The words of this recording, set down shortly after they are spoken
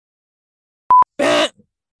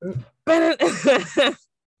Welcome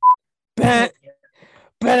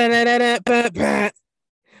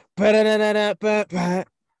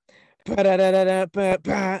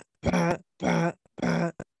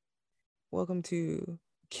to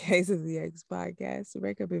Case of the X podcast,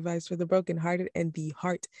 breakup advice for the brokenhearted and the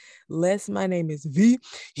heartless. My name is V.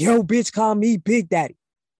 Yo, bitch, call me Big Daddy.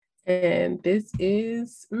 And this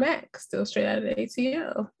is Max, still straight out of the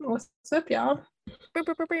ATL. What's up, y'all?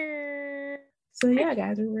 So yeah,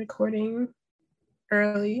 guys, we're recording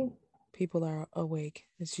early. People are awake.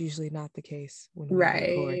 It's usually not the case when we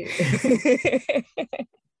record.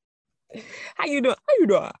 How you doing?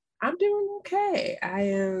 I'm doing okay. I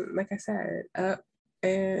am, like I said, up,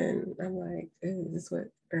 and I'm like, this is what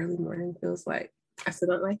early morning feels like. I still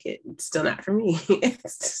don't like it. It's still not for me.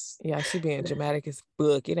 Yeah, she being dramatic as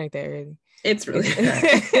fuck. It ain't that early. It's really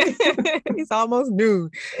It's almost noon.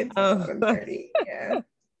 It's 11:30. Yeah.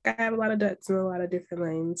 I have a lot of ducks in a lot of different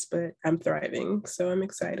lanes, but I'm thriving, so I'm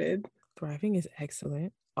excited. Thriving is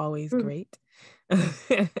excellent. Always great.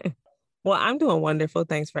 Well, I'm doing wonderful.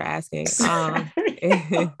 Thanks for asking. I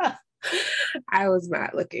was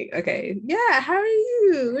not looking. Okay. Yeah. How are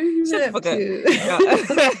you? What are you up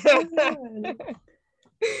to?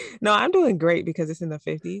 No, I'm doing great because it's in the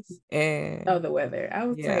 50s. And the weather. I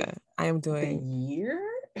was I am doing the year.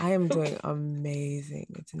 I am doing amazing.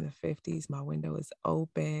 It's in the 50s. My window is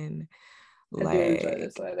open. I do enjoy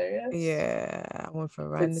this weather. Yes. Yeah, I went for a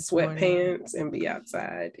run this sweatpants and be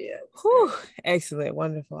outside. Yeah. Whew, excellent,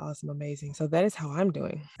 wonderful, awesome, amazing. So that is how I'm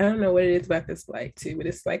doing. I don't know what it is about this light too, but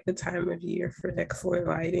it's like the time of year for excellent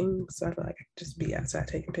lighting. So I feel like I could just be outside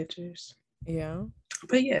taking pictures. Yeah.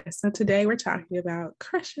 But yeah, so today we're talking about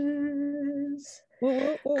crushes.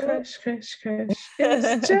 Crush.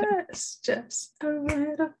 It's just a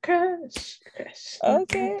little crush.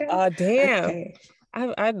 Okay. Oh, damn. Okay.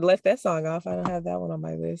 I left that song off. I don't have that one on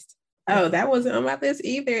my list. Oh, that wasn't on my list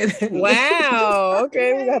either. Wow.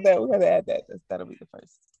 Okay, we got to add that. That'll be the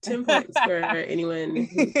first. 10 points for anyone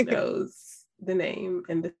who knows the name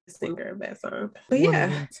and the singer of that song. But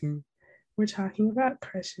yeah, we're talking about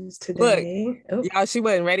crushes today. Look, y'all, she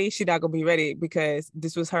wasn't ready. She not gonna be ready because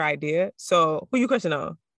this was her idea. So who you crushing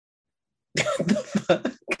on? The fuck?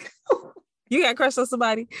 You got crushed on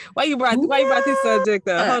somebody? Why you brought this subject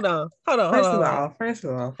up? Hold on. First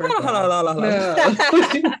of all. Hold on. No,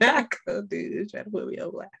 you're not gonna do this. Try to put me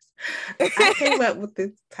on blast. I came up with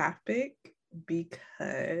this topic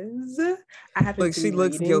because I have to. Look, she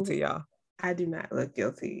looks guilty, y'all. I do not look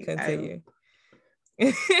guilty. Continue.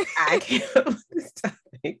 I came up with this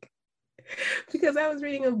topic because I was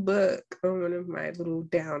reading a book on one of my little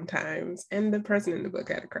down times, and the person in the book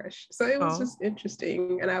had a crush. So it was just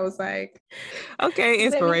interesting. And I was like, okay,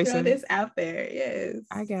 inspiration. Let me throw this out there. Yes.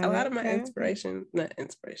 I got a lot of my not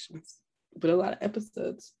inspirations, but a lot of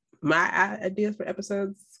episodes. My ideas for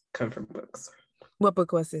episodes come from books. What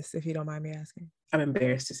book was this, if you don't mind me asking? I'm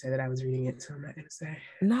embarrassed to say that I was reading it, so I'm not going to say.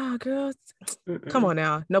 Nah, girls. Come on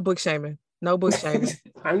now. No book shaming. No book shaming.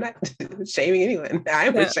 I'm not shaming anyone.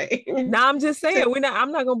 I'm ashamed. No, I'm just saying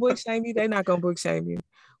I'm not gonna book shame you. They're not gonna book shame you.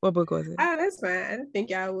 What book was it? Oh, that's fine. I didn't think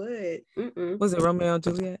y'all would. Was it Romeo and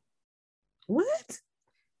Juliet? What?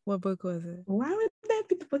 What book was it? Why would that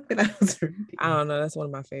be the book that I was reading? I don't know. That's one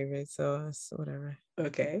of my favorites. So it's whatever.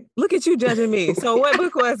 Okay. Look at you judging me. So what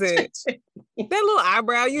book was it? That little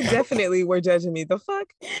eyebrow. You definitely were judging me. The fuck?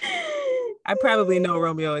 I probably know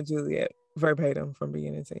Romeo and Juliet verbatim from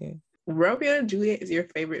beginning to end. Romeo and Juliet is your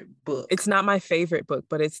favorite book? It's not my favorite book,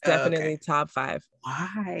 but it's definitely top 5.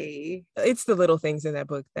 Why? It's the little things in that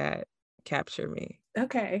book that capture me.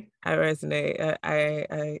 Okay. I resonate.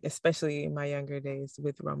 I especially in my younger days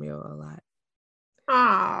with Romeo a lot.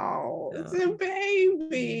 Oh, it's a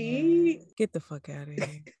baby. Yeah. Get the fuck out of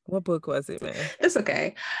here. What book was it, man? It's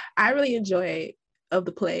okay. I really enjoy of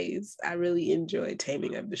the plays. I really enjoy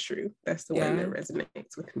Taming of the Shrew. That's the one that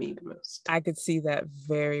resonates with me the most. I could see that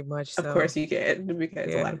very much so. Of course you can, because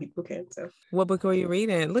a lot of people can. So what book were you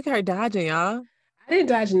reading? Look at her dodging, y'all. I didn't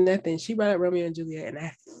dodge nothing. She brought up Romeo and Juliet and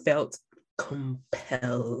I felt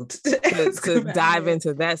compelled to dive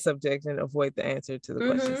into that subject and avoid the answer to the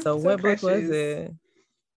question. So what book was it?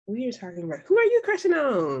 We are talking about, who are you crushing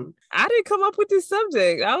on? I didn't come up with this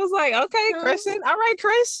subject. I was like, okay, crushing. All right,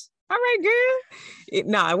 Chris. All right, girl.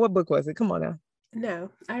 What book was it? Come on now. No,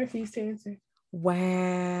 I refuse to answer.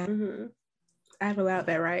 Wow. I've allowed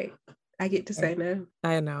that right. I get to say no.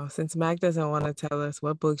 I know. Since Mac doesn't want to tell us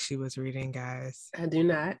what book she was reading, guys. I do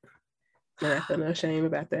not. And I feel no shame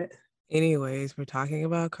about that. Anyways, we're talking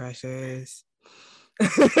about crushes.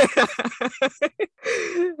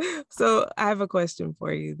 So I have a question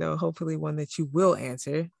for you, though. Hopefully one that you will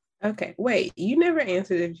answer. Okay, wait. You never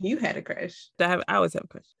answered if you had a crush. I always have a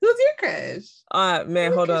crush. Who's your crush?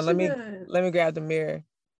 Man, hold on. On? Let me grab the mirror.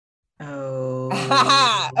 Oh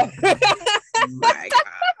my God.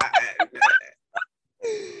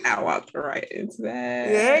 I walked right into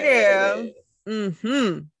that.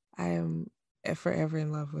 Yeah. I am forever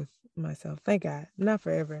in love with myself. Thank God. Not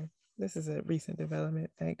forever. This is a recent development.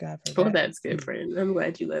 Thank God for that. Well, that's good, friend. I'm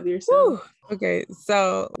glad you love yourself. Woo. Okay,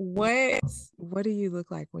 so what do you look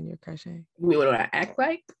like when you're crushing? You mean what do I act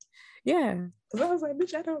like? Yeah. Because I was like,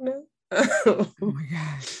 bitch, I don't know. Oh my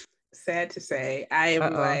gosh. Sad to say, I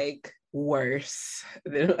am like worse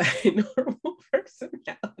than my normal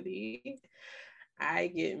personality. I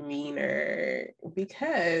get meaner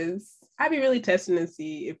because I be really testing to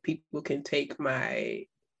see if people can take my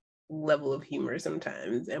level of humor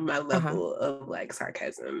sometimes and my level of like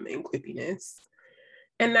sarcasm and quippiness.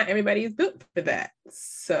 And not everybody is built for that.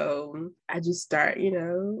 So I just start,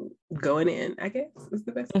 going in, I guess is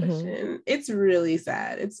the best question. It's really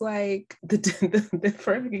sad. It's like the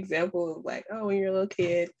perfect example of like, oh, when you're a little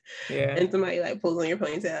kid and somebody like pulls on your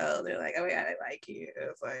ponytail and they're like, oh my God, I like you.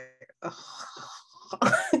 It's like, oh.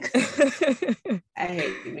 I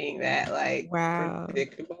hate being that like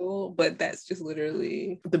predictable, but that's just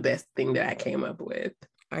literally the best thing that I came up with.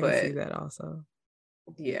 I can see that also.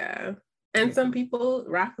 Yeah. And some people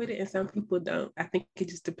rock with it and some people don't. I think it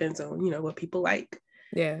just depends on, what people like.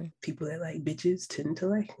 Yeah. People that like bitches tend to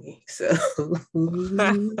like me. So,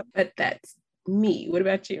 but that's me. What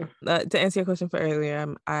about you? To answer your question for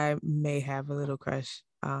earlier, I may have a little crush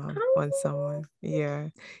on someone. Yeah.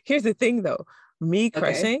 Here's the thing though. Me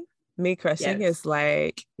crushing is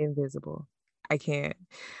like invisible. I can't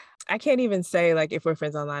even say like if we're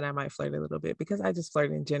friends online, I might flirt a little bit because I just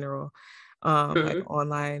flirt in general. Like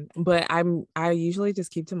online, but I usually just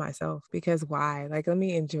keep to myself because why? Like, let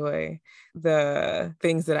me enjoy the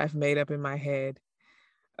things that I've made up in my head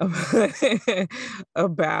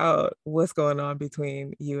about what's going on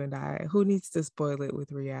between you and I. Who needs to spoil it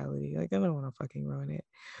with reality? Like, I don't want to fucking ruin it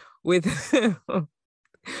with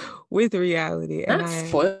with reality. Not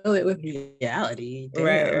spoil it with reality. Damn.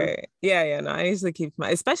 Right. Yeah. No, I usually keep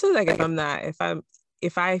especially like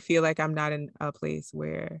if I feel like I'm not in a place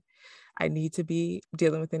where I need to be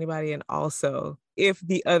dealing with anybody, and also if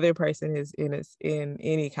the other person is in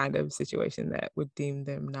any kind of situation that would deem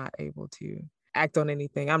them not able to act on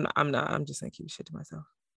anything, I'm just gonna keep shit to myself.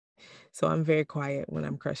 So I'm very quiet when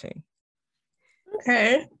I'm crushing.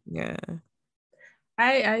 Okay. Yeah.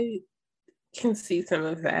 I can see some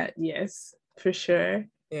of that. Yes, for sure.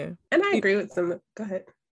 Yeah. And I agree with some. Go ahead.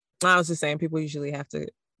 I was just saying people usually have to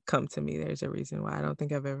come to me. There's a reason why. I don't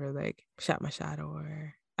think I've ever like shot my shot,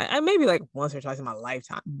 or I maybe like once or twice in my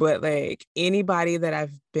lifetime, but like anybody that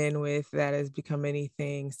I've been with that has become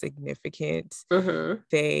anything significant,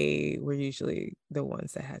 they were usually the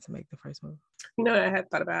ones that had to make the first move. You know what I had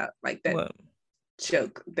thought about? Like that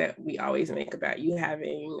joke that we always make about you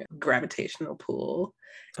having gravitational pull.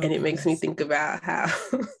 And it makes me think about how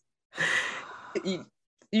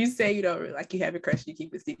you say you don't really like, you have a crush, you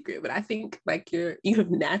keep it secret, but I think like you have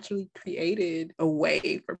naturally created a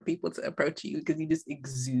way for people to approach you because you just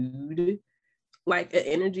exude like an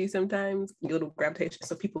energy sometimes, a little gravitation.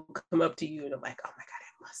 So people come up to you and are like, oh my God,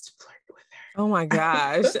 I must flirt with her. Oh my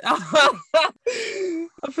gosh.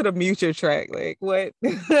 I'm for the mute your track. Like what?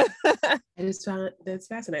 I just found that's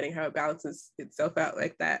fascinating how it balances itself out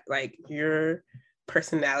like that. Like your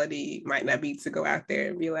personality might not be to go out there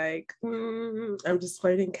and be like, I'm just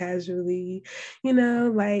flirting casually,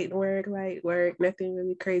 light work, nothing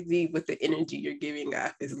really crazy. But the energy you're giving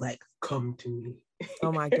off is like, come to me.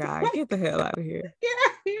 Oh my God, get the hell out of here. Yeah.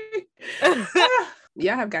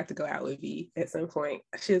 Y'all have got to go out with V at some point.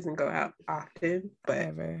 She doesn't go out often,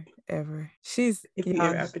 but ever. She's if you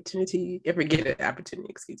ever get an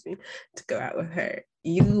opportunity, to go out with her,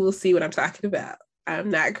 you will see what I'm talking about. I'm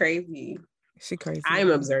not crazy. She crazy. I'm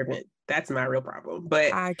observant. That's my real problem.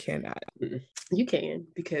 But I cannot. You can,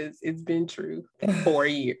 because it's been true for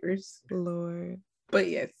years. Lord. But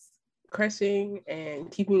yes, crushing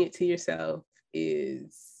and keeping it to yourself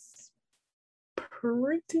is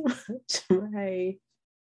pretty much my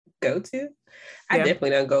go-to. I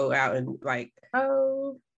definitely don't go out and like,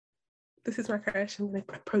 oh, this is my crush, I'm gonna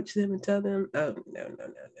approach them and tell them, oh, no.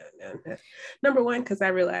 Number one, because I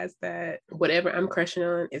realized that whatever I'm crushing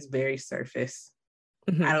on is very surface.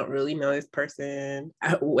 I don't really know this person.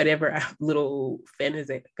 Whatever little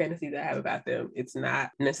fantasies I have about them, it's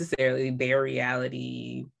not necessarily their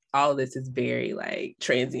reality. All of this is very like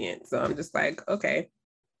transient. So I'm just like, okay,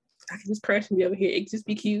 I can just crush and be over here. It can just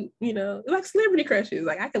be cute, you know, like celebrity crushes.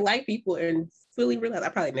 Like I can like people and fully realize I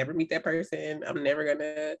probably never meet that person. I'm never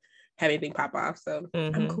gonna have anything pop off. So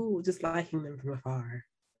I'm cool just liking them from afar.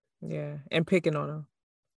 Yeah, and picking on them.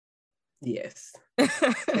 Yes,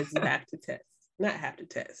 because you have to test. Not have to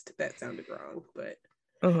test. That sounded wrong, but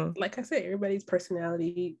like I said, everybody's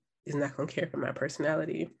personality is not going to care for my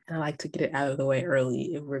personality. And I like to get it out of the way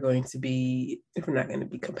early if we're not going to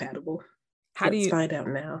be compatible. Let's find out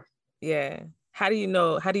now. Yeah. How do you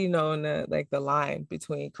know in the line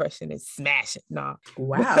between crushing and smashing? No.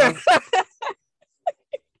 Wow.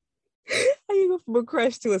 How you go from a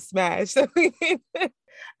crush to a smash? I think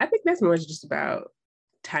that's more just about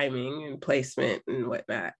timing and placement and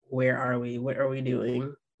whatnot. Where are we? What are we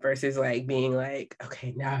doing? Versus like being like,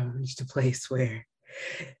 okay, now I've reached a place where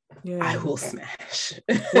I will smash.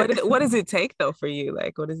 What does it take though for you?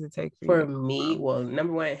 Like, what does it take for me? Well,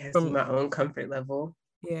 number one, it has to be my own comfort level.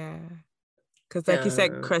 Yeah. Because like you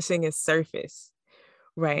said, crushing is surface.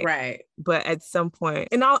 Right. But at some point,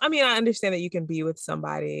 and I understand that you can be with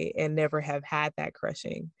somebody and never have had that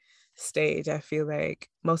crushing stage. I feel like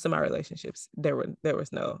most of my relationships, there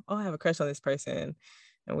was no, I have a crush on this person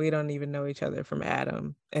and we don't even know each other from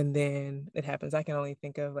Adam. And then it happens. I can only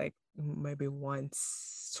think of like maybe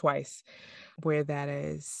once, twice where that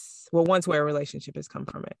is, once where a relationship has come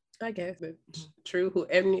from it. I guess it's true.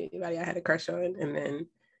 Anybody I had a crush on, and then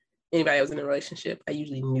anybody I was in a relationship, I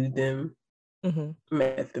usually knew them,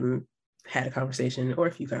 met them, had a conversation or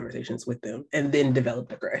a few conversations with them, and then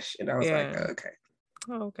developed a crush. And I was like, oh, okay.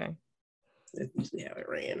 Oh, okay. That's usually how it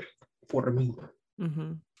ran for me.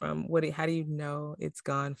 From how do you know it's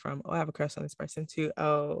gone from, I have a crush on this person to,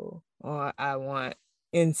 I want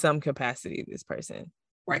in some capacity this person?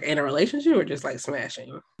 Like in a relationship or just like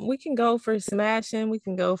smashing? We can go for smashing. We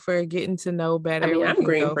can go for getting to know better. I mean, I'm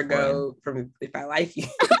green for go from if I like you.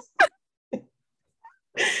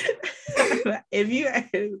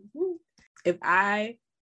 If I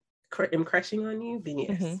am crushing on you, then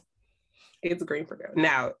yes, it's green for go.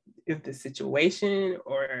 Now, if the situation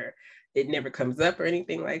or it never comes up or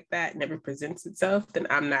anything like that, never presents itself, then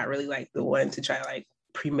I'm not really like the one to try like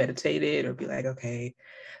premeditate it or be like, okay,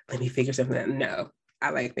 let me figure something out. No, I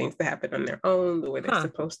like things to happen on their own, the way they're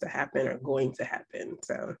supposed to happen or going to happen.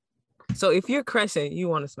 So if you're crushing, you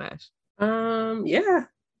want to smash? Yeah.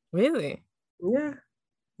 Really? Yeah.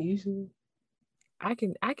 Usually. I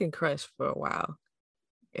can crush for a while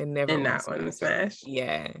and never not want to smash.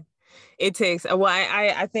 Yeah. It takes,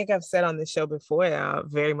 I think I've said on the show before,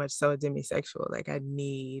 very much so a demisexual. Like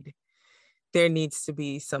there needs to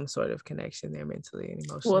be some sort of connection there mentally and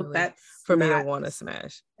emotionally for me to want to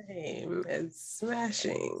smash. Same as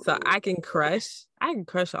smashing. So I can crush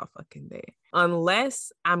all fucking day.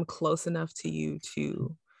 Unless I'm close enough to you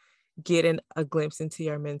to get a glimpse into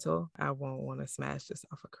your mental, I won't want to smash just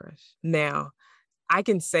off a crush. Now, I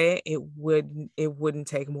can say it wouldn't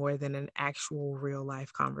take more than an actual real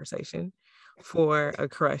life conversation for a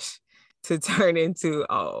crush to turn into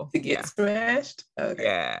to get smashed.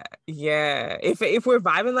 Okay. Yeah. If we're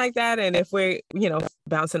vibing like that and if we're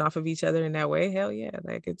bouncing off of each other in that way, hell yeah.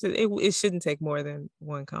 Like it shouldn't take more than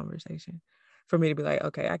one conversation for me to be like,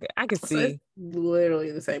 okay, I could see. It's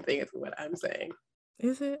literally the same thing as what I'm saying.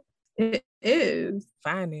 Is it? It is.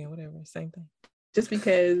 Fine then, whatever. Same thing. Just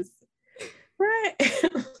because, right?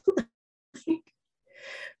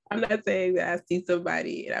 I'm not saying that I see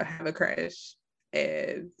somebody and I have a crush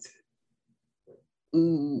and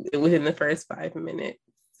within the first 5 minutes,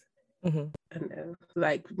 I know,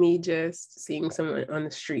 like me just seeing someone on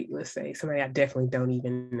the street, let's say somebody I definitely don't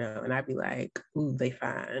even know, and I'd be like, ooh, they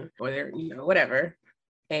fine, or they're, whatever,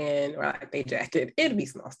 or like they jacket. It'd be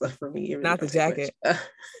small stuff for me. Not the jacket.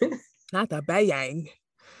 Not the bayang.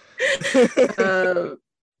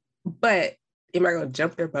 But am I going to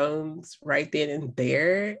jump their bones right then and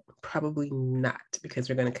there? Probably not, because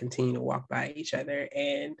we're going to continue to walk by each other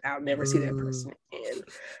and I'll never see that person again.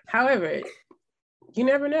 However, you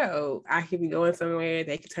never know. I could be going somewhere,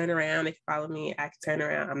 they could turn around, they could follow me, I could turn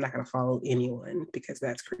around. I'm not going to follow anyone because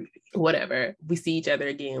that's creepy. Whatever. We see each other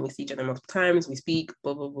again. We see each other multiple times. We speak,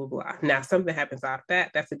 blah, blah, blah, blah. Now, something happens off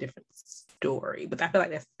that. That's a different story. But I feel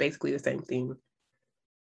like that's basically the same thing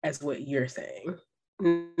as what you're saying.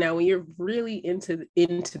 Now, when you're really into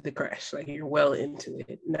the crush, like you're well into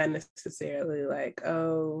it, not necessarily like,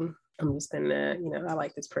 oh, I'm just gonna, I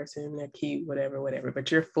like this person, they're cute, whatever, but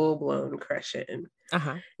you're full blown crushing.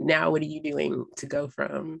 Now, what are you doing to go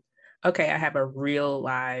from, okay, I have a real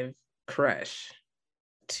live crush,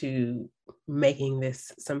 to making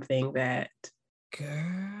this something that,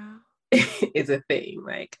 girl, is a thing?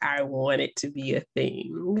 Like, I want it to be a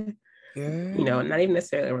thing. you know, not even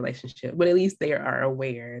necessarily a relationship, but at least they are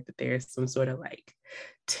aware that there's some sort of like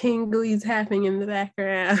tinglies happening in the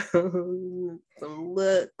background, some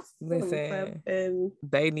looks. Listen,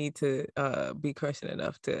 they need to be crushing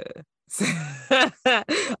enough to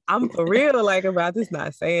I'm for real like about this,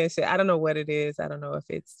 not saying shit. I don't know what it is. I don't know if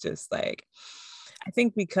it's just like, I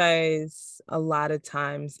think because a lot of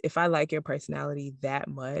times if I like your personality that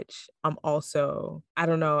much, I'm also, I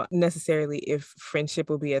don't know necessarily if friendship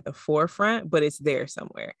will be at the forefront, but it's there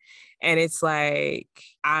somewhere. And it's like,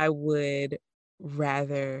 I would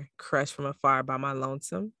rather crush from afar by my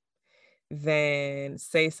lonesome than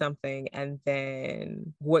say something and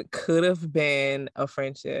then what could have been a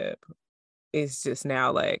friendship is just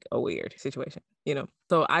now like a weird situation, you know?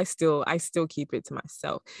 So I still keep it to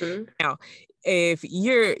myself. Mm-hmm. Now, if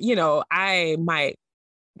you're, you know, I might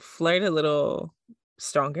flirt a little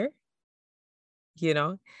stronger, you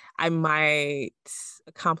know, I might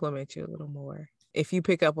compliment you a little more. If you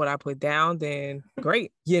pick up what I put down, then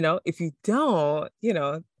great. You know, if you don't, you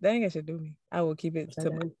know, that ain't gonna do me. I will keep it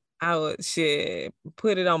to my, I would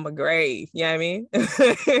put it on my grave. You know what I mean?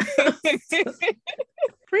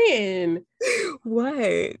 Friend.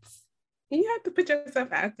 What? You have to put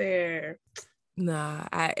yourself out there. Nah,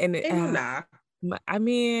 I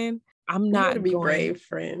mean, I'm you not to be brave,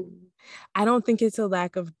 friend. I don't think it's a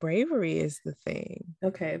lack of bravery is the thing.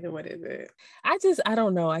 Okay, then what is it? I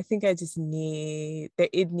don't know. I think I just need that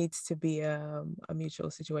it needs to be a mutual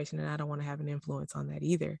situation, and I don't want to have an influence on that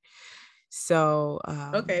either. So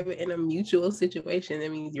okay, but in a mutual situation,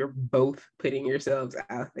 that means you're both putting yourselves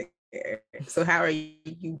out there. So how are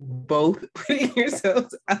you both putting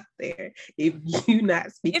yourselves out there if you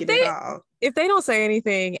not speaking at all? If they don't say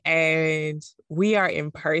anything and we are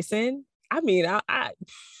in person, I mean, I'd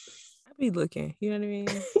be looking. You know what I mean?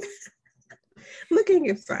 Looking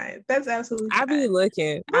is fine. That's absolutely fine. I'd be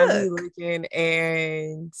looking,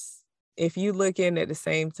 and if you looking at the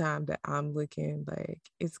same time that I'm looking, like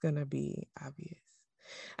it's gonna be obvious.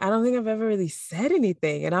 I don't think I've ever really said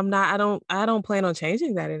anything, and I don't plan on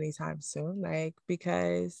changing that anytime soon. Like,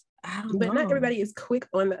 because I don't know. But not everybody is quick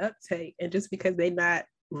on the uptake, and just because they're not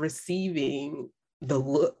receiving the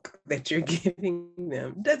look that you're giving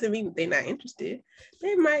them doesn't mean they're not interested.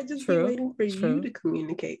 They might just be waiting for you to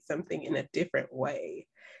communicate something in a different way,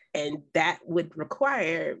 and that would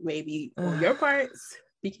require maybe on your part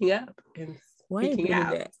speaking up and speaking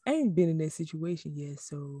out. I ain't been in that situation yet,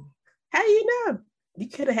 so how do you know? You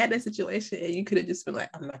could have had that situation and you could have just been like,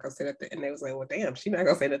 I'm not gonna say that, and they was like, well, damn, she's not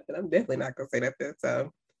gonna say that. I'm definitely not gonna say that. So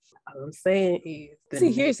all I'm saying is,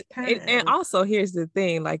 see, and also here's the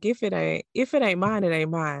thing: like, if it ain't mine, it ain't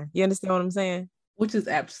mine. You understand what I'm saying? Which is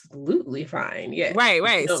absolutely fine. Yeah.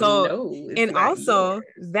 Right. So, and also yours.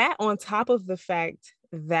 That on top of the fact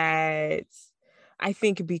that I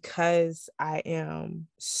think because I am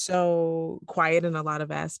so quiet in a lot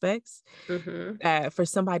of aspects, for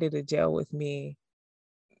somebody to gel with me,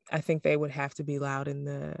 I think they would have to be loud in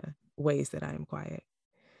the ways that I am quiet.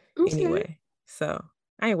 Okay. Anyway, so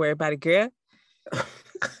I ain't worried about it, girl.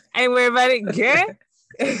 I ain't worried about it, girl.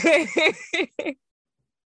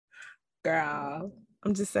 Girl.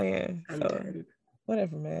 I'm just saying. I'm done.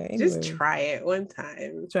 Whatever, man. Anyway. Just try it one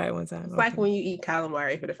time. Try it one time. It's like when you eat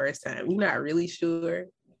calamari for the first time. You're not really sure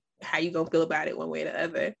how you gonna feel about it one way or the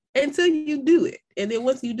other until you do it. And then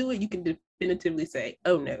once you do it, you can definitively say,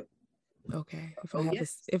 oh no. Okay.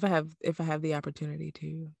 If I have the opportunity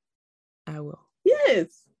to, I will.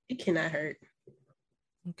 Yes. It cannot hurt.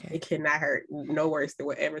 Okay. It cannot hurt. No worse than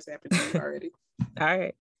whatever's happened to you already. All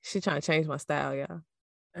right. She trying to change my style, y'all.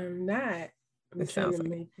 I'm not. I'm trying to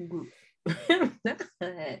make you. I'm not.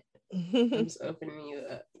 I'm just opening you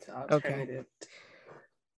up to alternative.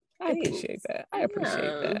 Okay. I appreciate that.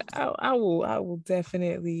 I will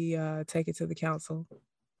definitely take it to the council.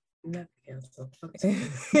 Not the council.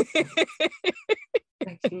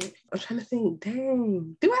 I can't. I'm trying to think.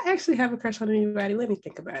 Dang. Do I actually have a crush on anybody? Let me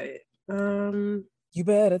think about it. You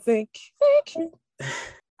better think.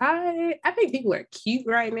 I think people are cute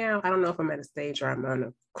right now. I don't know if I'm at a stage where I'm on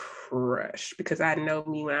a crush, because I know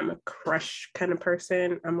me when I'm a crush kind of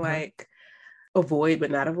person. I'm like avoid but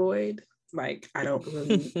not avoid. Like I don't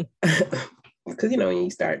really, because you know when you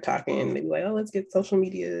start talking, they be like, "Oh, let's get social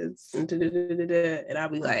medias," and I'll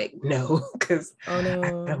be like, "No," because I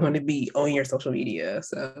don't want to be on your social media.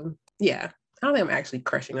 So yeah, I don't think I'm actually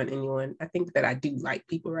crushing on anyone. I think that I do like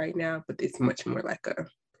people right now, but it's much more like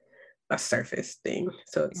a surface thing.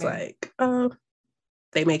 So it's like, oh,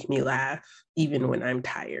 they make me laugh even when I'm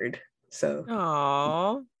tired.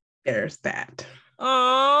 So there's that.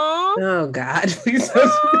 Oh God, please.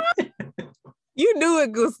 You knew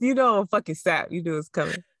it was, you know, fucking sap. You knew it was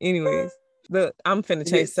coming. Anyways, I'm finna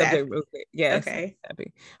change the subject real quick. Yes. Okay.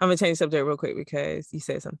 I'm gonna change the subject real quick because you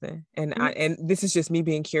said something, and and this is just me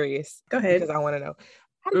being curious. Go ahead. Because I want to know,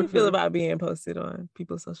 how do you feel about being posted on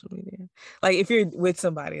people's social media? Like if you're with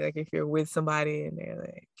somebody, and they're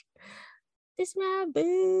like, "This my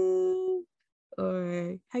boo,"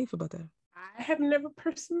 or how you feel about that? I have never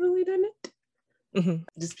personally done it,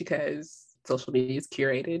 just because social media is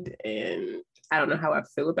curated, and I don't know how I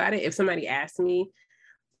feel about it. If somebody asked me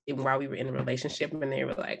while we were in a relationship and they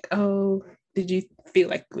were like, "Oh, did you feel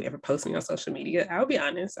like we ever post me on social media?" I would be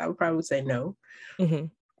honest. I would probably say no.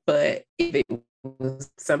 But if it was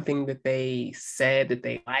something that they said that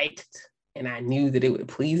they liked and I knew that it would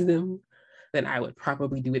please them, then I would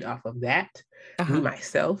probably do it off of that. Me,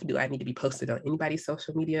 myself, do I need to be posted on anybody's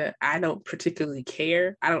social media? I don't particularly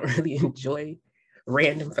care. I don't really enjoy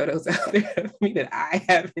random photos out there of me that I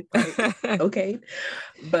haven't okayed.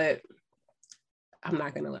 But I'm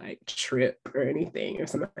not gonna like trip or anything if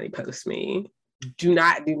somebody posts me. Do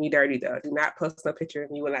not do me dirty though. Do not post a picture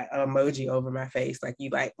of me with an emoji over my face, like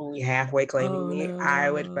you like only halfway claiming me. No.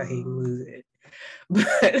 I would fucking lose it.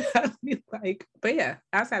 But I'd be like, but yeah,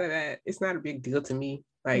 outside of that, it's not a big deal to me,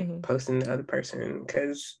 like posting the other person,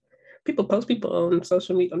 because people post people on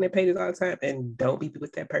social media on their pages all the time and don't be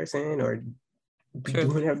with that person or be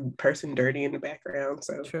doing that person dirty in the background.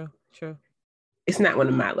 So true. It's not one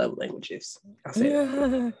of my love languages. I'll say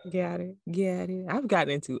that. Got it. I've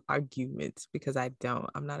gotten into arguments because I'm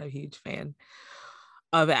not a huge fan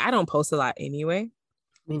of it. I don't post a lot anyway.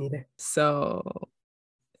 Me neither. So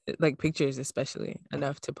like pictures, especially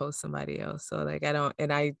enough to post somebody else. So like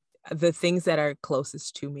the things that are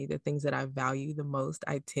closest to me, the things that I value the most,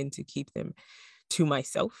 I tend to keep them to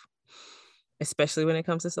myself, especially when it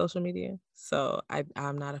comes to social media. So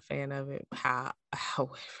I'm not a fan of it.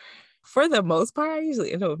 However, for the most part, I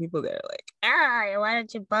usually end up with people that are like, why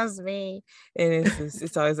don't you post me? And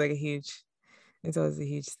it's always like a huge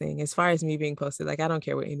thing. As far as me being posted, like I don't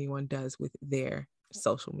care what anyone does with their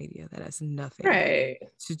social media. That has nothing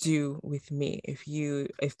to do with me.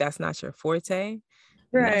 If that's not your forte,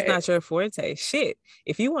 that's not your forte. Shit.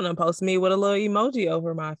 If you want to post me with a little emoji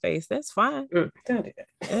over my face, that's fine. Don't do that.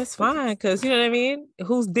 That's fine. Cause you know what I mean?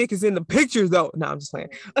 Whose dick is in the pictures though? No, I'm just playing.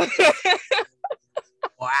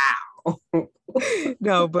 Wow.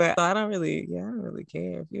 No, but I don't really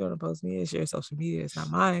care. If you want to post me, it's your social media, it's not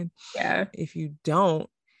mine. Yeah. If you don't,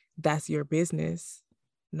 that's your business,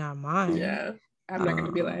 not mine. Yeah. I'm not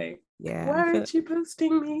gonna be like, yeah, why aren't you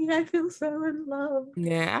posting me? I feel so in love.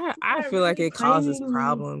 Yeah, I feel like it causes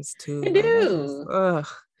problems too. It do. Ugh.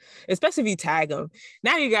 Especially if you tag them.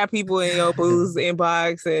 Now you got people in your boo's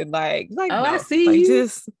inbox and like oh, no. I see like, you.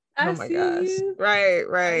 Just I oh my gosh. You.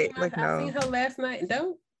 Right. Like no. I seen her last night.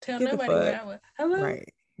 Don't tell nobody where I was. Hello.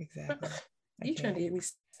 Right. Exactly. You trying to get me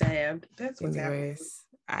stabbed? That's what's happening.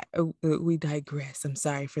 We digress. I'm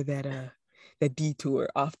sorry for that. That detour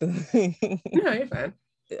off the. No, you're fine.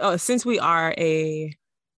 Since we are a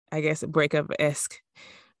breakup-esque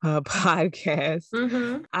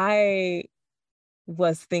podcast, I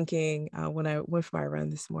was thinking when I went for my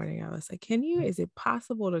run this morning, I was like, is it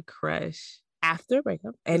possible to crush after a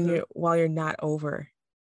breakup and while you're not over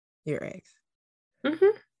your ex?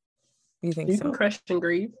 You think you so? Can crush and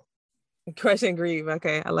grieve. Crush and grieve.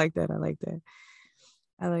 Okay. I like that.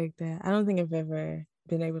 I don't think I've ever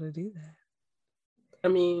been able to do that. I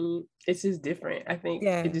mean, it's just different. I think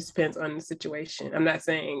it just depends on the situation. I'm not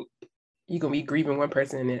saying you're going to be grieving one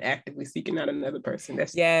person and then actively seeking out another person.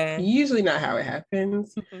 That's usually not how it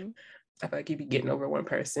happens. I feel like you be getting over one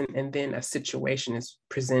person and then a situation is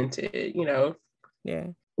presented,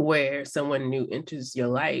 where someone new enters your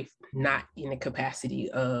life, not in a capacity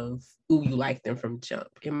of, ooh, you like them from jump.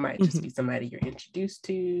 It might just be somebody you're introduced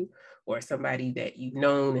to or somebody that you've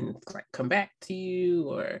known and like come back to you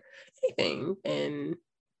or anything. And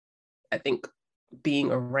I think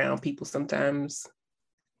being around people sometimes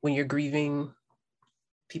when you're grieving,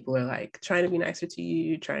 people are like trying to be nicer to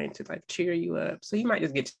you, trying to like cheer you up. So you might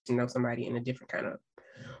just get to know somebody in a different kind of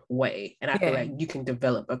way. And I feel like you can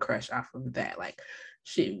develop a crush off of that. Like,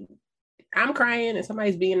 shoot, I'm crying and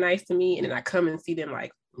somebody's being nice to me. And then I come and see them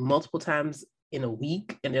like multiple times in a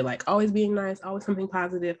week and they're like always being nice, always something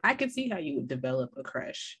positive. I could see how you would develop a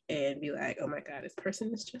crush and be like, oh my God, this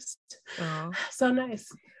person is just so nice.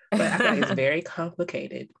 But I feel like it's very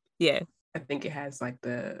complicated. Yeah. I think it has like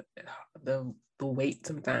the weight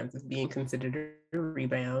sometimes of being considered a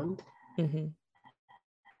rebound.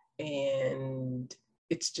 And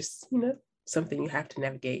it's just, something you have to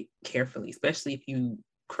navigate carefully, especially if you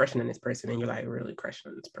crushing on this person and you're like really crushing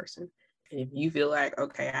on this person. If you feel like,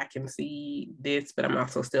 okay, I can see this, but I'm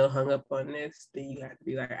also still hung up on this, then you have to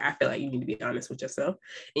be like, I feel like you need to be honest with yourself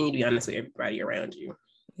and you need to be honest with everybody around you.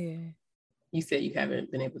 Yeah. You said you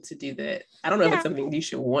haven't been able to do that. I don't know if it's something you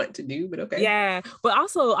should want to do, but okay. Yeah. But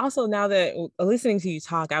also now that listening to you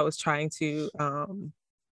talk, I was trying to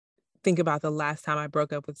think about the last time I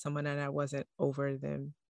broke up with someone and I wasn't over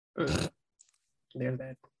them. There's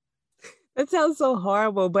that. That sounds so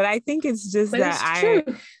horrible, but I think it's just that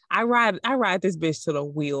I ride this bitch till the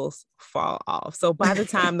wheels fall off. So by the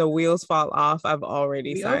time the wheels fall off, I've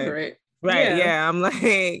already signed. Over it. Right. Yeah. I'm like,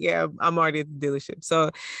 yeah, I'm already at the dealership.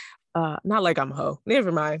 So not like I'm a hoe.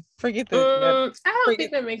 Never mind. Forget the I don't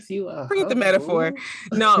think that makes you a forget hoe. The metaphor.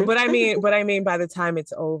 No, but I mean by the time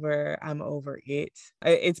it's over, I'm over it.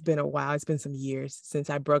 It's been a while. It's been some years since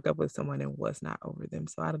I broke up with someone and was not over them.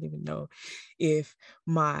 So I don't even know if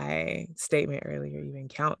my statement earlier even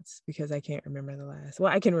counts because I can't remember the last.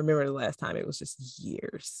 Well, I can remember the last time. It was just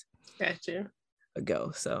years. Gotcha.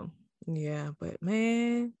 Ago. So yeah, but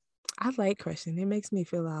man, I like crushing. It makes me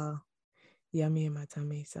feel all yummy in my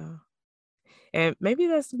tummy. So, and maybe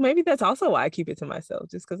that's also why I keep it to myself,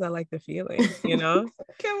 just because I like the feeling, you know.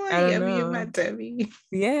 Come on, yummy in my tummy.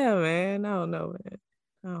 Yeah, man. I don't know, man.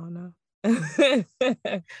 I don't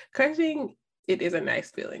know. Crushing, it is a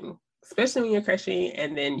nice feeling, especially when you're crushing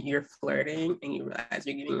and then you're flirting and you realize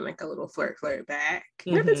you're getting like a little flirt back.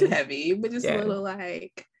 Mm-hmm. Nothing too heavy, but just a little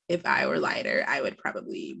like. If I were lighter, I would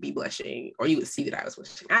probably be blushing, or you would see that I was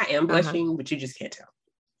blushing. I am blushing, but you just can't tell.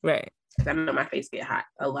 Right. Because I know my face get hot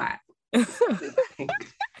a lot.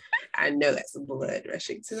 I know that's blood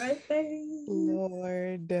rushing to my face.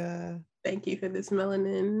 Lord. Thank you for this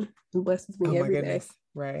melanin. It blesses me every day.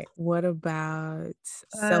 Right. What about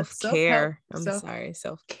self-care? Self-care.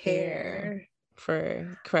 Self-care.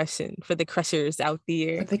 For crushing, for the crushers out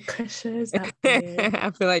there. For the crushers out there. I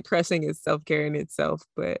feel like crushing is self-care in itself,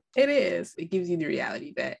 but it is. It gives you the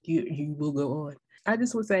reality that you will go on. I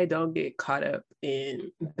just would say don't get caught up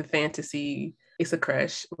in the fantasy. It's a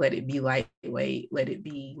crush. Let it be lightweight. Let it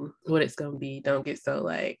be what it's going to be. Don't get so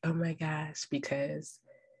like, oh my gosh, because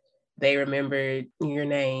they remembered your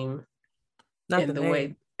name. Not and the name.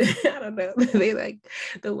 Way, I don't know. They like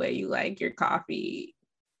the way you like your coffee.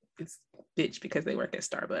 It's bitch because they work at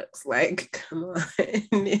Starbucks. Like, come on.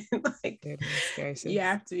 Like, you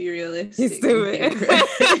have to be realistic.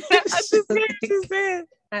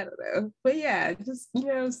 I don't know. But yeah, just,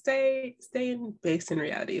 stay based in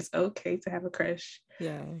reality. It's okay to have a crush.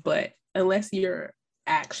 Yeah. But unless you're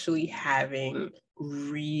actually having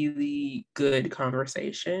really good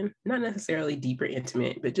conversation, not necessarily deeper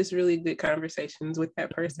intimate, but just really good conversations with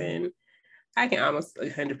that person, I can almost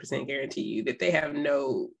 100% guarantee you that they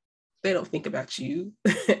don't think about you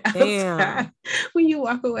outside when you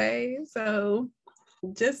walk away. So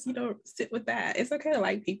just, sit with that. It's okay to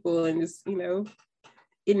like people and just,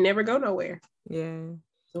 it never go nowhere. Yeah.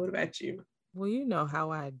 So what about you? Well, you know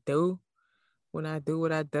how I do when I do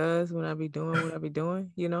what I does, when I be doing what I be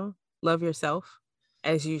doing, love yourself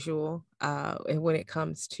as usual. And when it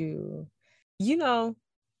comes to,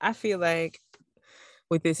 I feel like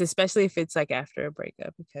with this, especially if it's like after a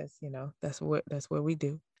breakup, because, that's what we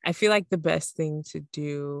do. I feel like the best thing to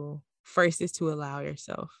do first is to allow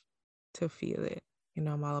yourself to feel it.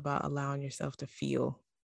 I'm all about allowing yourself to feel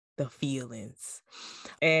the feelings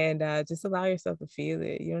and just allow yourself to feel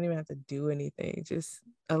it. You don't even have to do anything. Just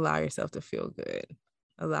allow yourself to feel good.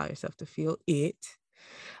 Allow yourself to feel it.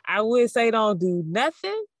 I would say don't do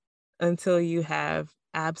nothing until you have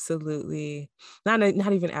absolutely, not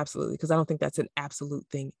even absolutely, because I don't think that's an absolute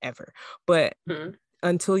thing ever, but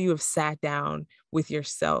until you have sat down with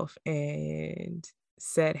yourself and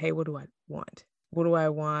said, hey, what do I want? What do I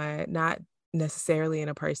want? Not necessarily in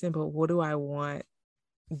a person, but what do I want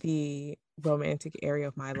the romantic area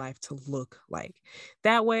of my life to look like?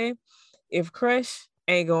 That way, if crush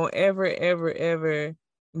ain't gonna ever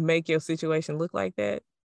make your situation look like that,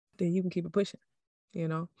 then you can keep it pushing.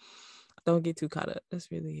 Don't get too caught up.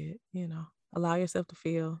 That's really it. Allow yourself to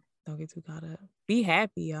feel. Don't get too caught up. Be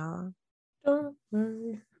happy, y'all. Don't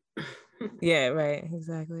worry. Yeah, right.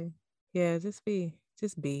 Exactly. Yeah, just be,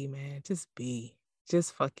 man. Just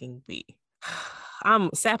fucking be. I'm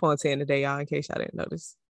sap on 10 today, y'all, in case y'all didn't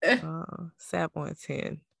notice. Sap on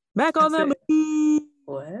 10. Back on the moon.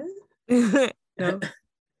 What? No.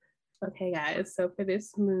 Okay, guys. So for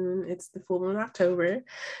this moon, it's the full moon October.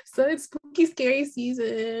 So it's spooky, scary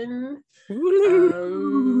season. I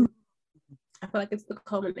feel like it's the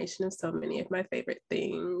culmination of so many of my favorite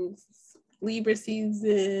things. Libra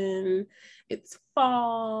season, it's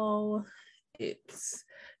fall, it's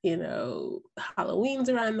You know, Halloween's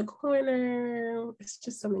around the corner. It's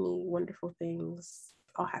just so many wonderful things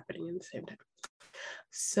all happening at the same time.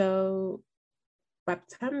 So by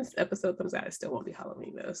the time this episode comes out, it still won't be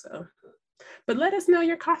Halloween though. So, but let us know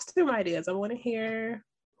your costume ideas. I want to hear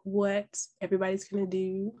what everybody's gonna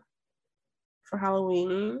do for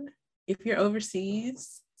Halloween. If you're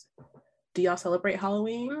overseas, do y'all celebrate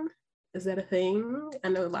Halloween? Is that a thing? I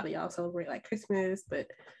know a lot of y'all celebrate like Christmas, but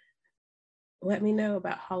let me know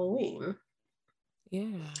about Halloween.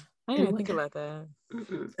 Yeah, I didn't even think about that.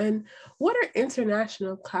 And what are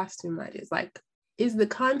international costume ideas? Like, is the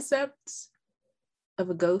concept of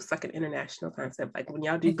a ghost like an international concept? Like when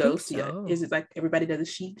y'all do ghosts, so. Is it like everybody does a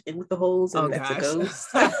sheet and with the holes and that's a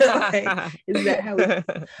ghost? Like, is that how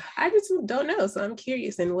I just don't know. So I'm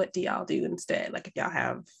curious. And what do y'all do instead? Like if y'all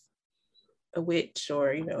have a witch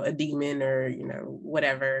or, you know, a demon or, you know,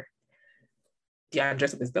 whatever, do y'all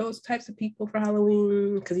dress up as those types of people for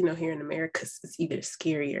Halloween? Because, you know, here in America, it's either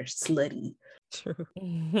scary or slutty. True.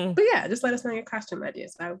 But yeah, just let us know your costume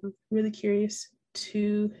ideas. I'm really curious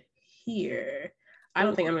to hear. I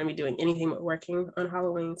don't think I'm going to be doing anything but working on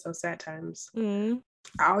Halloween, so sad times. I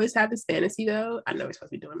always have this fantasy, though. I know we're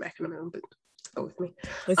supposed to be doing Back in the Moon, but go with me.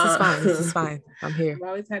 This is fine. This is fine. I'm here. I've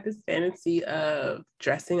always had this fantasy of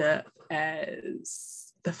dressing up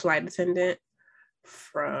as the flight attendant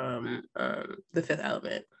from The Fifth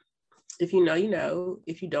Element. If you know, you know.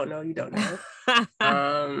 If you don't know, you don't know.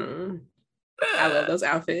 I love those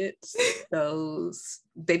outfits.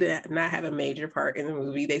 They did not have a major part in the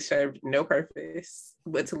movie. They served no purpose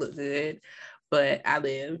but to look good. But I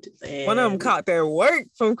lived. And one of them caught their work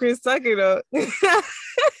from Chris Tucker, though.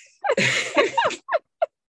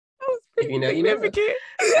 You know, you know.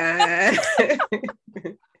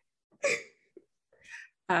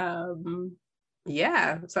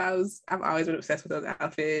 Yeah, so I've always been obsessed with those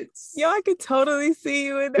outfits. Yo, I could totally see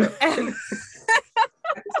you in them.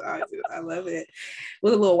 I love it,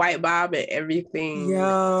 with a little white bob and everything.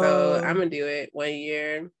 Yo. So I'm gonna do it one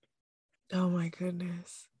year. Oh my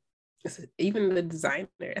goodness! Even the designer,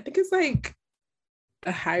 I think it's like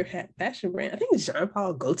a high fashion brand. I think it's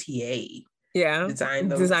Jean-Paul Gaultier. Yeah,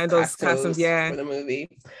 designed those costumes for the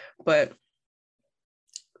movie. But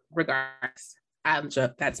regardless,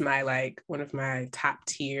 that's my like one of my top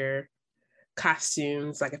tier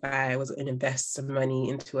costumes. Like if I was going to invest some money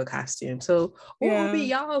into a costume. So what would be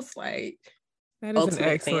y'all's like that is ultimate an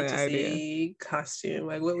excellent fantasy idea. costume?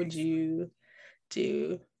 Like what would you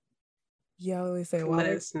do? Yo, listen, let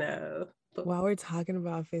us know. While we're talking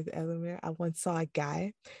about Fifth Element, I once saw a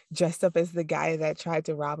guy dressed up as the guy that tried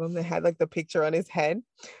to rob him that had like the picture on his head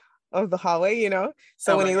of the hallway, you know?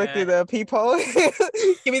 So when he looked through the peephole,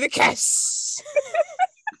 give me the cash.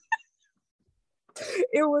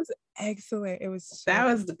 It was excellent. It was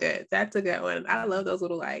that's a good one. I love those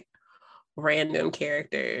little like random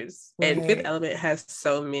characters. Right. And Fifth Element has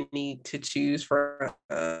so many to choose from.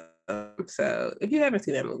 So if you haven't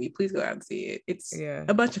seen that movie, please go out and see it. It's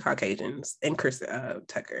a bunch of Caucasians and Chris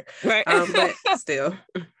Tucker, right? But still.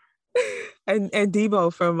 And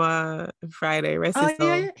Debo from Friday. Rest his soul.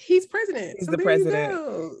 Yeah, he's president. He's the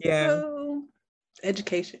president. Yeah. So,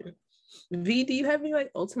 education. V, do you have any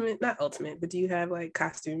like not ultimate, but do you have like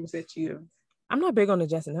costumes that you have? I'm not big on the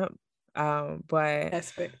dressing up, but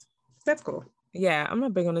aspect. That's cool. Yeah, I'm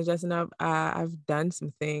not big on the dressing up. I've done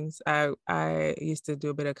some things. I used to do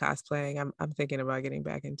a bit of cosplaying. I'm thinking about getting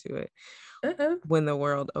back into it when the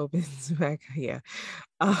world opens back. Yeah,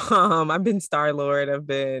 I've been Star-Lord. I've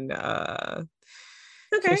been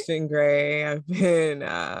Christian Grey. I've been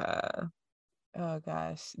oh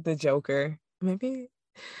gosh, the Joker maybe,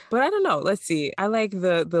 but I don't know. Let's see. I like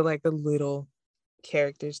the little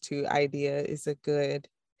characters too. Idea is a good.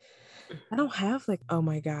 I don't have like, oh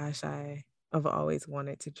my gosh, I've always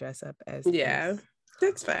wanted to dress up as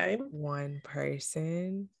that's fine. One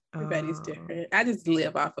person. Everybody's different. I just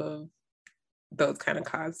live off of those kind of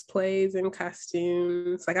cosplays and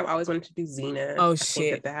costumes. Like I've always wanted to do Xena. Oh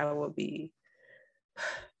shit. That would be.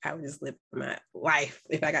 I would just live my life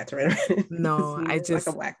if I got to run. No, Xena, I just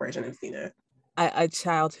like a black version of Xena. A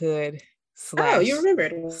childhood / you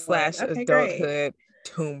remembered / adulthood great.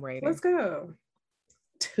 Tomb Raider. Let's go.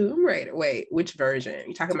 Tomb Raider. Wait, which version?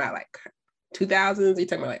 You talking about like 2000s? You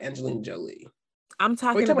talking about like Angelina Jolie? I'm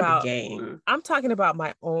talking about the game. I'm talking about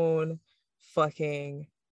my own fucking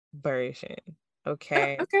version.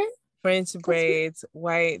 Okay. Okay. French braids,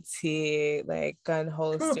 white tee, like gun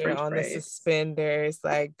holster on the suspenders,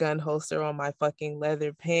 like gun holster on my fucking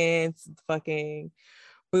leather pants, fucking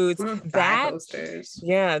boots. That holsters.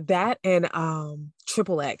 Yeah, that and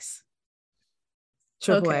XXX.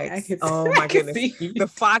 Triple okay, X. Oh my goodness. The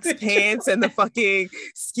Fox pants and the fucking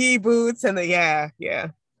ski boots and the yeah.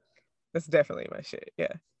 That's definitely my shit.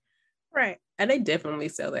 Yeah. Right. And they definitely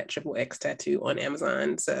sell that Triple X tattoo on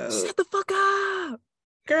Amazon. So shut the fuck up.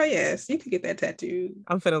 Girl, yes, you could get that tattoo.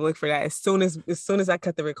 I'm finna look for that as soon as I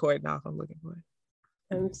cut the recording off. I'm looking for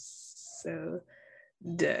it. I'm so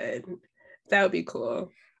done. That would be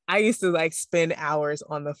cool. I used to like spend hours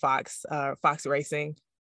on the Fox Racing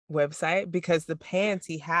website because the pants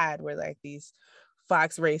he had were like these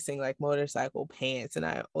Fox Racing like motorcycle pants, and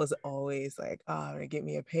I was always like, oh, I'm gonna get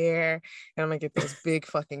me a pair, and I'm gonna get those big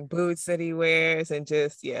fucking boots that he wears, and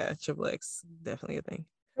just Triple X definitely a thing.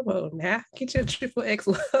 Come on now, get your Triple X.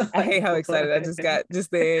 I hate how excited I just got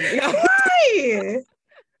just then. Right.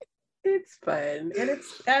 It's fun and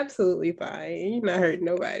it's absolutely fine. You're not hurting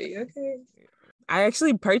nobody, okay? I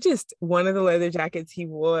actually purchased one of the leather jackets he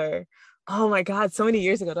wore. Oh my God, so many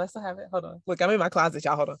years ago. Do I still have it? Hold on. Look, I'm in my closet,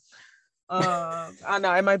 y'all. Hold on. I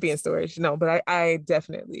know it might be in storage. No, but I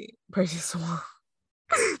definitely purchased one.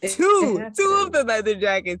 two of the leather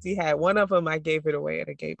jackets he had. One of them I gave it away at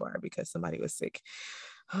a gay bar because somebody was sick.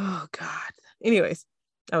 Oh God. Anyways,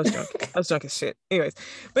 I was drunk. I was drunk as shit. Anyways,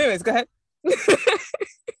 go ahead.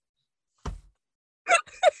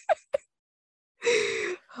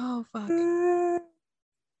 Oh fuck.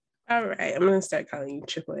 All right, I'm gonna start calling you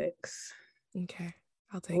Triple X. Okay,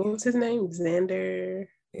 I'll take it. What was his name? Xander.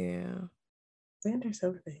 Yeah. Xander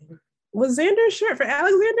something. Was Xander short for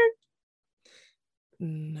Alexander?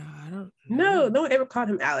 No, I don't know. No one ever called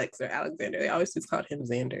him Alex or Alexander. They always just called him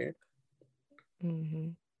Xander.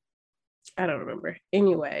 Mm-hmm. I don't remember.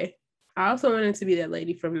 Anyway, I also wanted to be that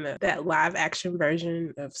lady from that live action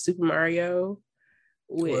version of Super Mario.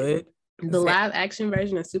 With the live action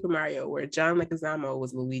version of Super Mario where John Leguizamo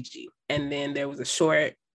was Luigi. And then there was a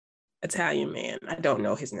short Italian man. I don't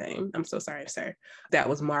know his name. I'm so sorry, sir. That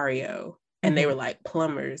was Mario. And they were like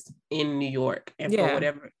plumbers in New York. And for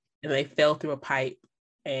whatever, and they fell through a pipe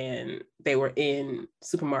and they were in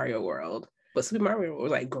Super Mario World. But Super Mario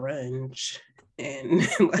was like grunge and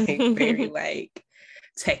like very like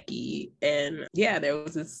techie. And yeah, there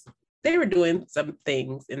was this, they were doing some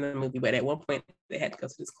things in the movie, but at one point they had to go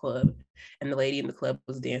to this club and the lady in the club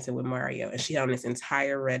was dancing with Mario and she had on this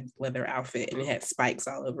entire red leather outfit and it had spikes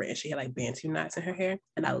all over it and she had like bantu knots in her hair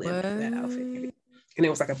and I lived for that outfit. And it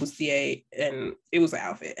was like a bustier and it was an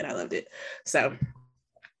outfit and I loved it. So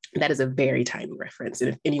that is a very tiny reference. And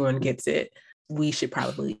if anyone gets it, we should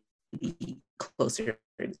probably be closer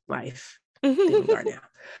in life than we are now.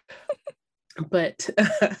 But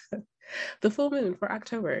the full moon for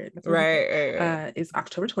October, right. is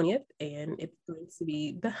October 20th, and it's going to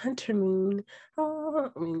be the Hunter moon. I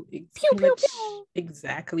mean, it's pew, pew, pew.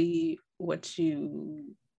 Exactly what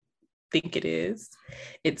you think it is.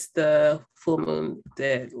 It's the full moon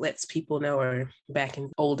that lets people know, or back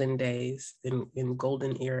in olden days, in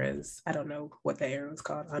golden eras. I don't know what that era was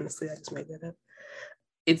called. Honestly, I just made that up.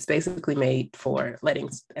 It's basically made for letting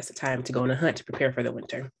as a time to go on a hunt to prepare for the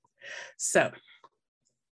winter. So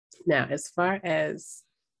now, as far as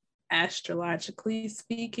astrologically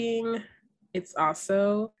speaking, it's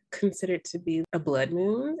also considered to be a blood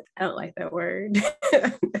moon. I don't like that word.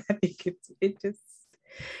 I think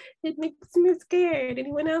it makes me scared.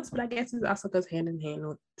 Anyone else? But I guess it also goes hand in hand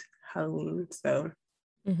with Halloween. So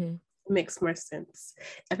it makes more sense.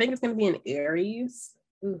 I think it's going to be in Aries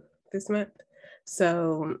this month.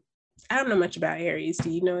 So I don't know much about Aries.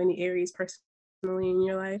 Do you know any Aries personally in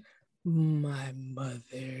your life? My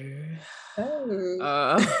mother.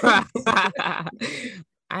 Oh.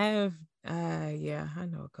 I have I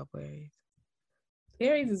know a couple Aries.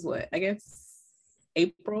 Aries is what? I guess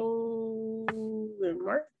April and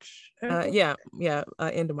March?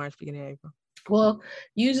 End of March, beginning of April. Well,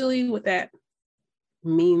 usually what that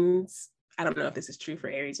means, I don't know if this is true for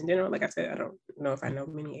Aries in general. Like I said, I don't know if I know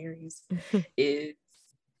many Aries.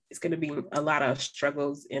 It's going to be a lot of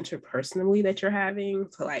struggles interpersonally that you're having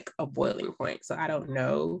to like a boiling point. So I don't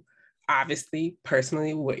know, obviously,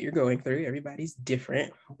 personally, what you're going through. Everybody's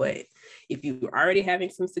different. But if you're already having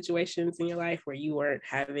some situations in your life where you weren't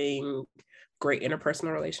having great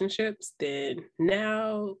interpersonal relationships, then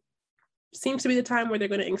now seems to be the time where they're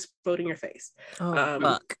going to explode in your face.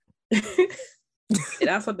 Fuck. It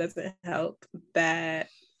also doesn't help that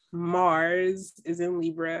Mars is in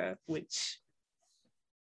Libra, which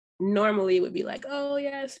normally would be like, oh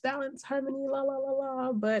yes, balance, harmony, la la la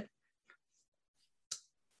la, but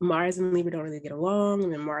Mars and Libra don't really get along,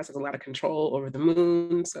 and then Mars has a lot of control over the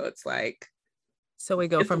moon, so it's like, so we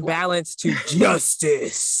go from balance to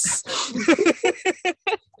justice.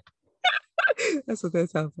 That's what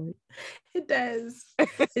that sounds like. It does.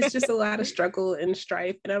 It's just a lot of struggle and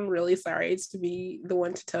strife. And I'm really sorry to be the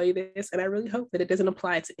one to tell you this. And I really hope that it doesn't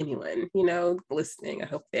apply to anyone, listening. I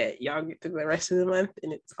hope that y'all get through the rest of the month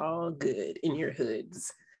and it's all good in your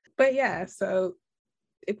hoods. But yeah, so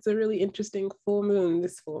it's a really interesting full moon,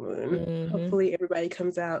 this full moon. Mm-hmm. Hopefully everybody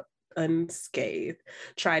comes out unscathed.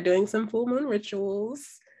 Try doing some full moon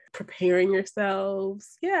rituals, preparing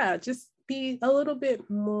yourselves. Yeah, just be a little bit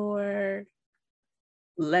more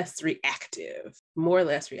less reactive.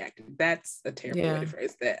 That's a terrible way to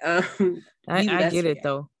phrase that. I get it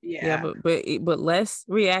though. Yeah, but less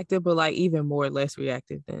reactive, but like even more less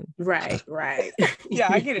reactive than right. Yeah,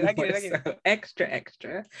 I get it. So extra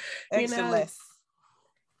less,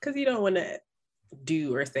 because you don't want to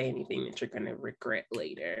do or say anything that you're going to regret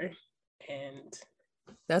later. And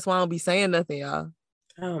that's why I don't be saying nothing, y'all.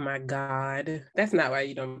 Oh my God. That's not why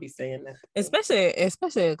you don't be saying that. Especially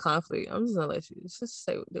in conflict. I'm just gonna let you just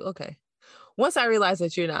say, okay. Once I realize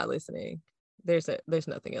that you're not listening, there's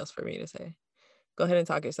nothing else for me to say. Go ahead and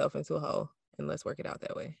talk yourself into a hole and let's work it out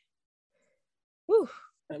that way. Woo.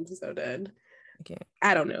 I'm just so done. Okay.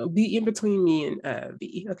 I don't know. Be in between me and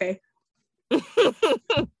V, okay?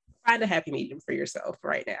 Find a happy medium for yourself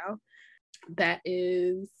right now. That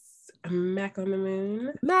is Mac on the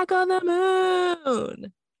Moon. Mac on the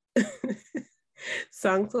Moon.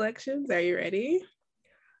 Song selections. Are you ready?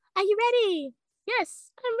 Are you ready?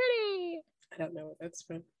 Yes, I'm ready. I don't know what that's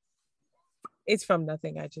from. It's from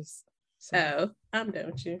nothing. I just said. Oh, I'm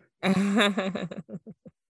done with you.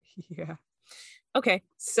 Yeah. Okay,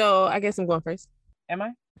 so I guess I'm going first. Am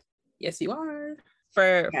I? Yes, you are.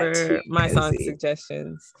 For my song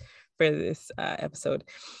suggestions for this episode.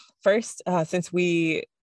 First, since we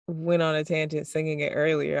went on a tangent singing it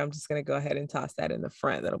earlier, I'm just going to go ahead and toss that in the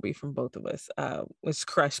front. That'll be from both of us. Was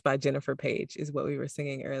Crush by Jennifer Page is what we were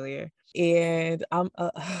singing earlier. And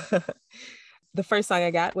the first song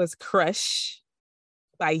I got was Crush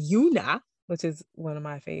by Yuna, which is one of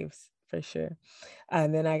my faves for sure.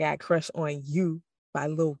 And then I got Crush on You by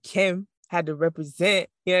Lil Kim. Had to represent,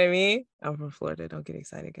 you know what I mean? I'm from Florida. Don't get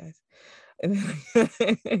excited, guys.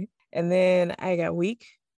 And then I got Weak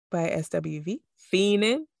by SWV.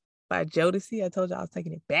 Fiendin' by Jodeci. I told you I was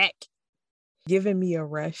taking it back. Giving Me a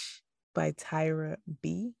Rush by Tyra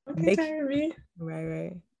B. Okay, Tyra B.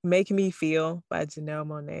 Right. Make Me Feel by Janelle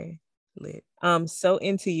Monáe. Lit. So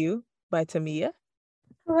Into You by Tamia.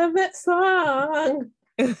 I love that song.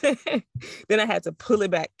 Then I had to pull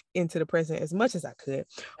it back into the present as much as I could.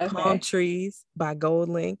 Okay. Palm Trees by Gold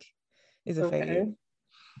Link is a favorite.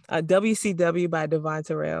 WCW by Devon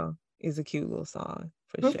Terrell is a cute little song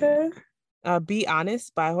for sure. Be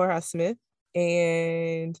Honest by Jorge Smith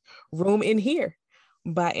and Room in Here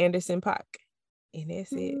by Anderson .Paak. And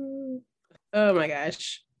that's it. Oh my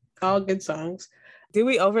gosh. All good songs. Did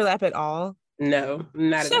we overlap at all? No,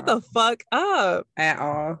 not at all. Shut the fuck up. At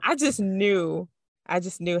all. I just knew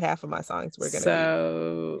half of my songs were going to be.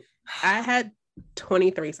 So I had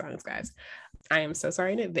 23 songs, guys. I am so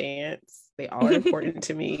sorry in advance. They all are important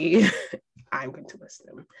to me. I'm going to list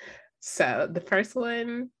them. So the first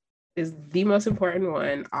one is the most important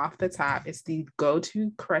one off the top. It's the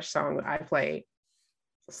go-to crush song that I play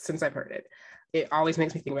since I've heard it. It always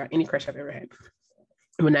makes me think about any crush I've ever had.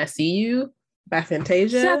 When I See You by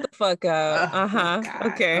Fantasia. Shut the fuck up.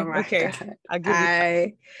 Okay.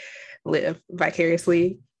 I live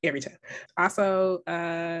vicariously every time. Also,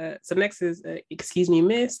 so next is Excuse Me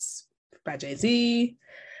Miss by Jay-Z.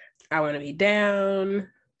 I Want to Be Down,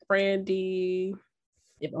 Brandy.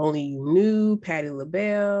 If Only You Knew, Patti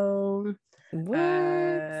LaBelle.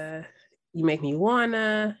 You Make Me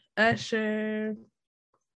Wanna, Usher.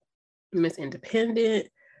 Miss Independent,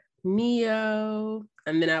 Neo.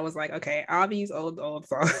 And then I was like, okay, all these old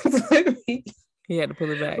songs. You had to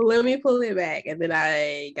pull it back. Let me pull it back. And then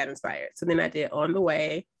I got inspired. So then I did On the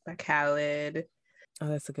Way by Khaled. Oh,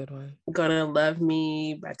 that's a good one. Gonna Love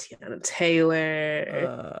Me by Tiana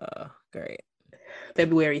Taylor. Great.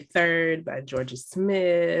 February 3rd by Georgia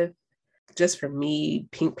Smith. Just For Me,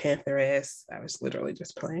 Pink Pantheress. I was literally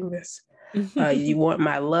just playing this. You Want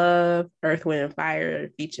My Love, Earth, Wind and Fire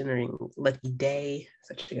featuring Lucky Day.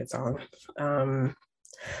 Such a good song.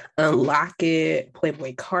 Unlock It,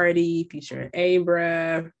 Playboy Cardi featuring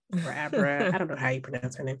Abra. I don't know how you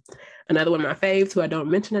pronounce her name. Another one of my faves who I don't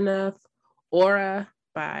mention enough, Aura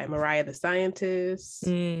by Mariah the Scientist.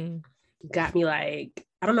 Got Me Like,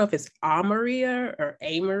 I don't know if it's A Maria or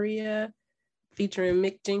A Maria featuring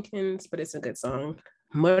Mick Jenkins, but it's a good song.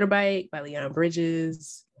 Motorbike by Leon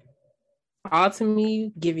Bridges. All To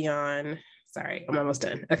Me, Giveon. Sorry, I'm almost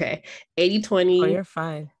done. Okay. 80/20. Oh, you're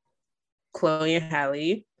fine. Chloe and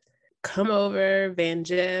Halle. Come Over, Van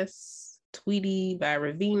Jess. Tweety by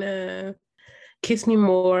Ravina, Kiss Me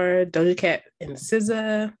More, Doja Cat and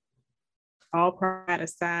SZA, All Pride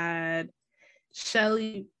Aside,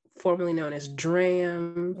 Shelly, formerly known as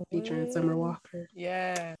Dram, featuring Summer Walker.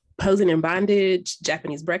 Yeah. Posing in Bondage,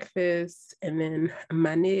 Japanese Breakfast, and then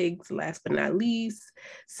my niggas, last but not least,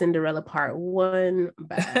 Cinderella Part 1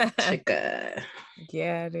 by Chika.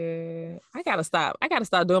 Get it. I gotta stop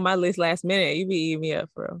doing my list last minute. You be eating me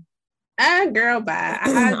up, bro. Girl, bye.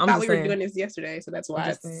 I thought we were doing this yesterday, so that's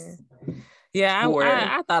why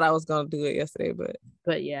I thought I was gonna do it yesterday,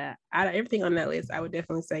 but yeah, out of everything on that list, I would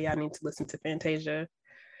definitely say y'all need to listen to Fantasia.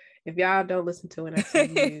 If y'all don't listen to it, I tell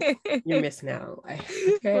you, you're missing out. Like,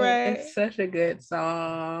 okay, right. It's such a good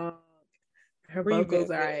song. Her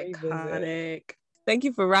vocals are iconic. Thank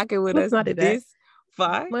you for rocking with us this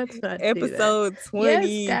far. Let's not episode 24.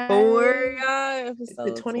 Yes,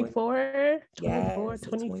 episode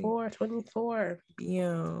 24. 24.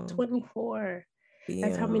 Yeah. 24.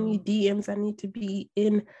 That's how many DMs I need to be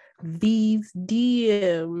in these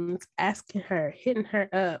DMs, asking her, hitting her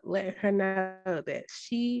up, letting her know that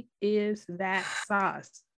she is that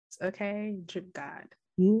sauce. Okay, drip God.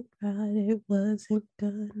 You thought it wasn't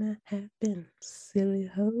gonna happen, silly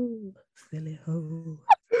hoe, silly hoe.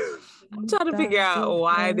 I'm trying to figure out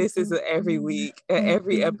why this is an every week,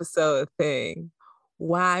 every episode thing.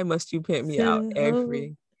 Why must you pimp me out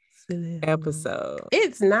every episode?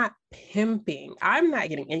 It's not pimping. I'm not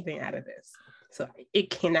getting anything out of this, so it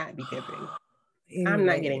cannot be pimping. I'm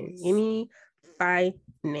not getting any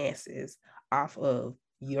finances off of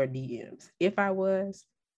your DMs. If I was,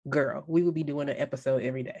 girl, we would be doing an episode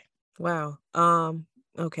every day. Wow.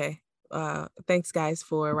 Okay. Thanks guys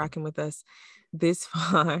for rocking with us this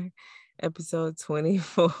far. Episode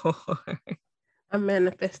 24. I'm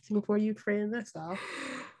manifesting for you, friend. That's all.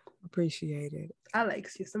 Appreciate it. I like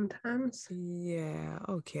you sometimes. Yeah.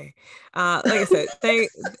 Okay. Like I said,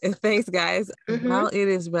 thanks guys. While it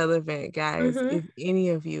is relevant, guys, if any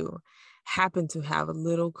of you happen to have a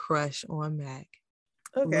little crush on Mac,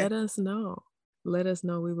 let us know. Let us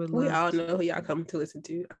know. We would love. We all know who y'all come to listen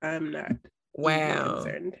to. I'm not. Wow.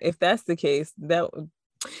 If that's the case,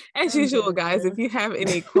 as usual, guys, if you have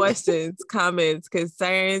any questions, comments,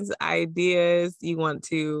 concerns, ideas, you want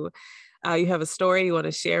to, you have a story you want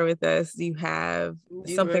to share with us, you have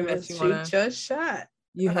something that you want to shoot your shot.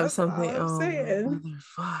 You have something.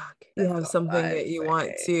 You have something that you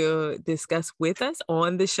want to discuss with us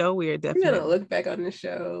on the show. We are definitely gonna look back on the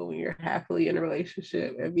show when you're happily in a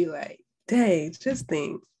relationship and be like, dang, just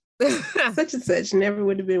think such and such never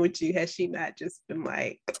would have been with you had she not just been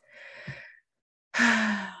like,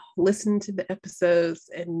 listen to the episodes,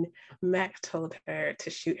 and Mac told her to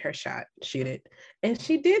shoot her shot, shoot it, and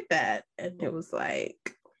she did that, and it was like,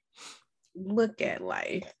 look at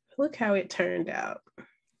life, look how it turned out.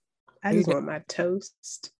 I just want my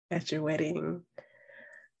toast at your wedding.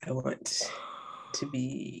 I want to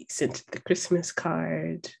be sent the Christmas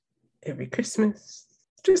card every Christmas.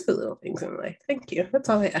 Just the little things in life. Thank you. That's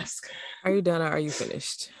all I ask. Are you done or are you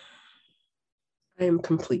finished? I am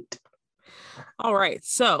complete. All right.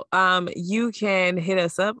 So you can hit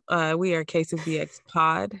us up. We are Case of the X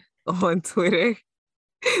Pod on Twitter.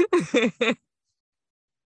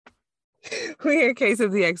 We are Case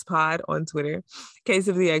of the X Pod on Twitter. Case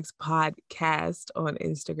of the X Podcast on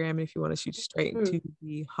Instagram. If you want to shoot straight into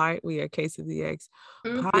the heart, we are Case of the X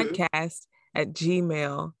Podcast at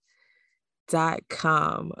gmail.com.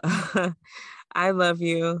 I love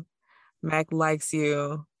you. Mac likes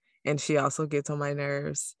you. And she also gets on my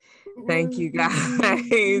nerves. Thank you guys.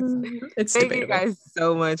 Thank you guys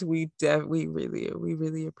so much. We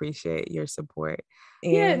really appreciate your support.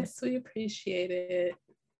 And yes, we appreciate it.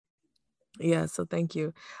 Yeah, so thank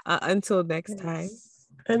you. Until next time.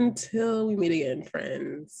 Until we meet again,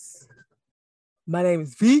 friends. My name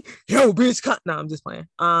is V. Yo, bitch. No, I'm just playing.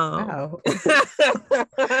 Wow.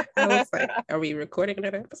 I was like, are we recording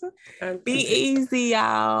another episode? Be easy,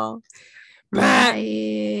 y'all.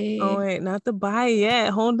 Bye. Oh wait, not the bye yet.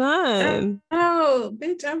 Hold on. Oh,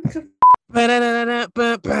 bitch, I'm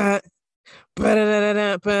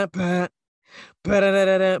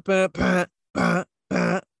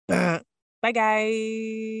Bye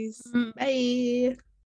guys. Bye.